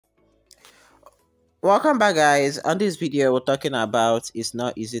Welcome back, guys. On this video, we're talking about it's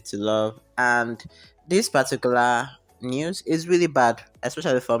not easy to love, and this particular news is really bad,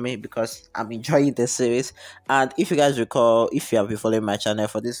 especially for me because I'm enjoying the series. And if you guys recall, if you have been following my channel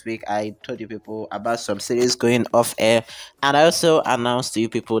for this week, I told you people about some series going off air, and I also announced to you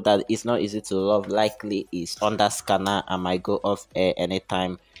people that it's not easy to love likely is under scanner and might go off air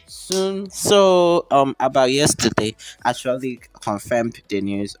anytime soon. So about yesterday actually confirmed the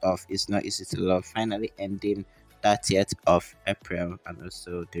news of It's Not Easy to Love finally ending 30th of April, and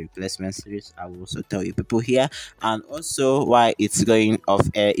also the replacement series. I will also tell you people here, and also why it's going off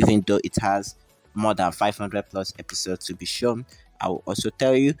air, even though it has more than 500 plus episodes to be shown. I will also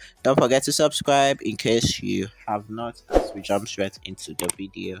tell you. Don't forget to subscribe in case you have not, as we jump straight into the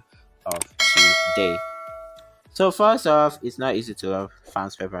video of today. So first off, it's not easy to love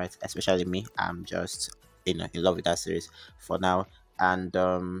fans' favorites, especially me. I'm just in love with that series for now.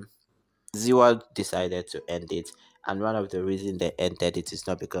 And Zero decided to end it, and one of the reasons they ended it is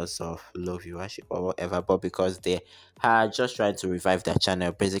not because of low viewership or whatever, but because they are just trying to revive their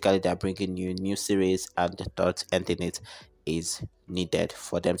channel. Basically, they're bringing new series, and they thought ending it is needed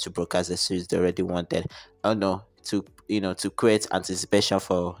for them to broadcast the series they already wanted. Oh no, to create anticipation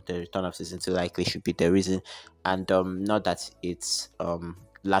for the return of season 2 likely should be the reason, and not that it's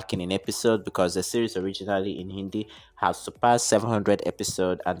lacking in episode, because the series originally in Hindi has surpassed 700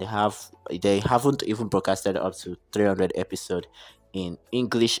 episodes, and they haven't even broadcasted up to 300 episode in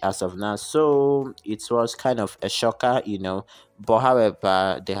English as of now. So it was kind of a shocker. But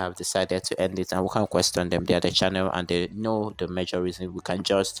however, they have decided to end it, and we can't question them. They are the channel, and they know the major reason. We can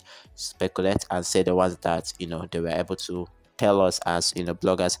just speculate and say the ones that they were able to tell us as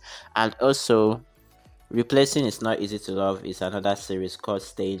bloggers. And also, replacing It's Not Easy to Love is another series called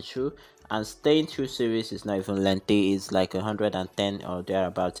Staying True. And Staying True series is not even lengthy, it's like 110 or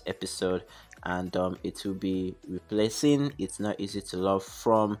thereabout episode. And it will be replacing It's Not Easy to Love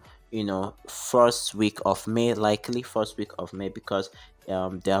from first week of May, likely first week of May, because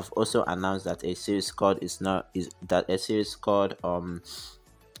they have also announced that a series called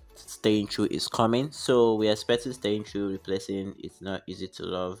Staying True is coming. So we're expecting Staying True replacing It's Not Easy to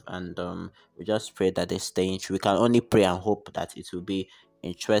Love, and we just pray that they're staying true. We can only pray and hope that it will be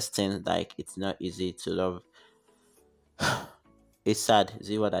interesting, like It's Not Easy to Love. It's sad.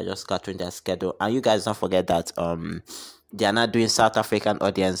 See what I just got in their schedule. And you guys don't forget that they are not doing South African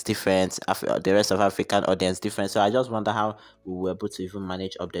audience different, the rest of African audience different. So I just wonder how we were able to even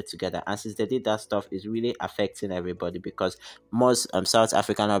manage update together. And since they did that stuff, it's really affecting everybody, because most South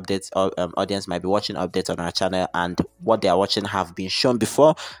African updates or audience might be watching updates on our channel, and what they are watching have been shown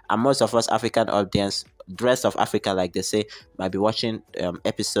before, and most of us African audience, the rest of Africa, like they say, might be watching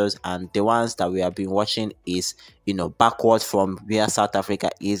episodes, and the ones that we have been watching is backwards from where South Africa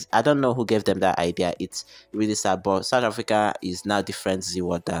is. I don't know who gave them that idea. It's really sad, but South Africa is now different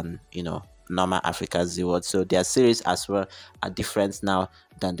zero than normal Africa zero, so their series as well are different now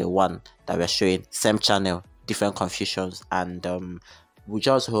than the one that we're showing. Same channel, different confusions, and we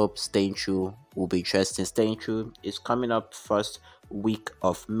just hope Staying True will be interesting. Staying True is coming up first week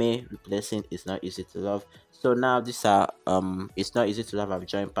of May, replacing It's Not Easy to Love. So now these are It's Not Easy to Love have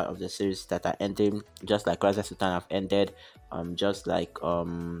joined part of the series that are ending, just like Raza Sultan have ended, just like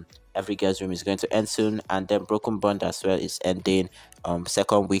Every Girl's Room is going to end soon, and then Broken Bond as well is ending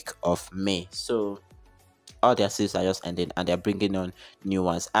second week of May. So all their series are just ending, and they're bringing on new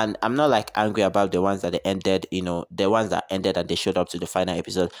ones. And I'm not like angry about the ones that they ended, the ones that ended and they showed up to the final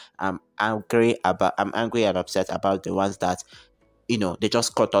episode. I'm angry and upset about the ones that they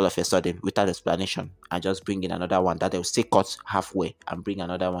just cut all of a sudden without explanation, and just bring in another one that they'll still cut halfway and bring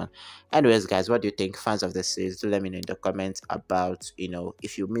another one. Anyways, guys, what do you think, fans of the series? Do let me know in the comments about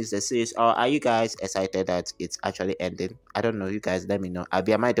if you missed the series, or are you guys excited that it's actually ending? I don't know. You guys let me know.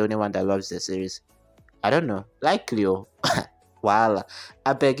 Am I the only one that loves the series? I don't know. Like Leo. Wow.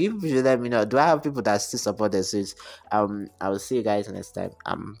 I beg you should let me know. Do I have people that still support the series? I will see you guys next time.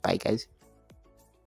 Bye guys.